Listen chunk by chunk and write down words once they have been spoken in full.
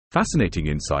Fascinating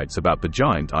insights about the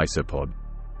giant isopod.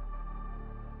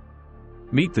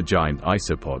 Meet the giant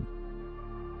isopod.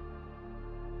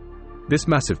 This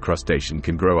massive crustacean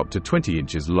can grow up to 20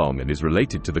 inches long and is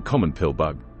related to the common pill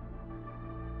bug.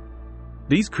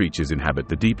 These creatures inhabit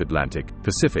the deep Atlantic,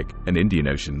 Pacific, and Indian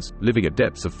Oceans, living at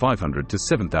depths of 500 to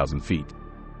 7,000 feet.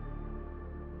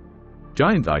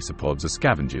 Giant isopods are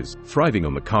scavengers, thriving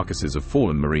on the carcasses of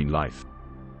fallen marine life.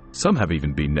 Some have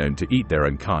even been known to eat their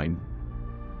own kind.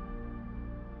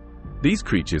 These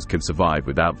creatures can survive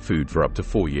without food for up to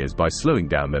 4 years by slowing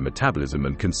down their metabolism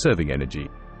and conserving energy.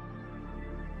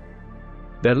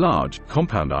 Their large,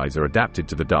 compound eyes are adapted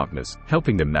to the darkness,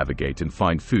 helping them navigate and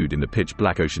find food in the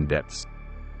pitch-black ocean depths.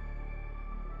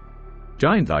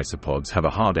 Giant isopods have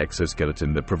a hard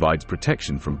exoskeleton that provides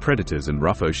protection from predators and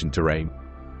rough ocean terrain.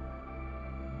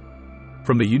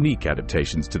 From the unique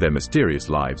adaptations to their mysterious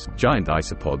lives, giant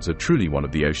isopods are truly one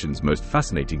of the ocean's most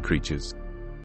fascinating creatures.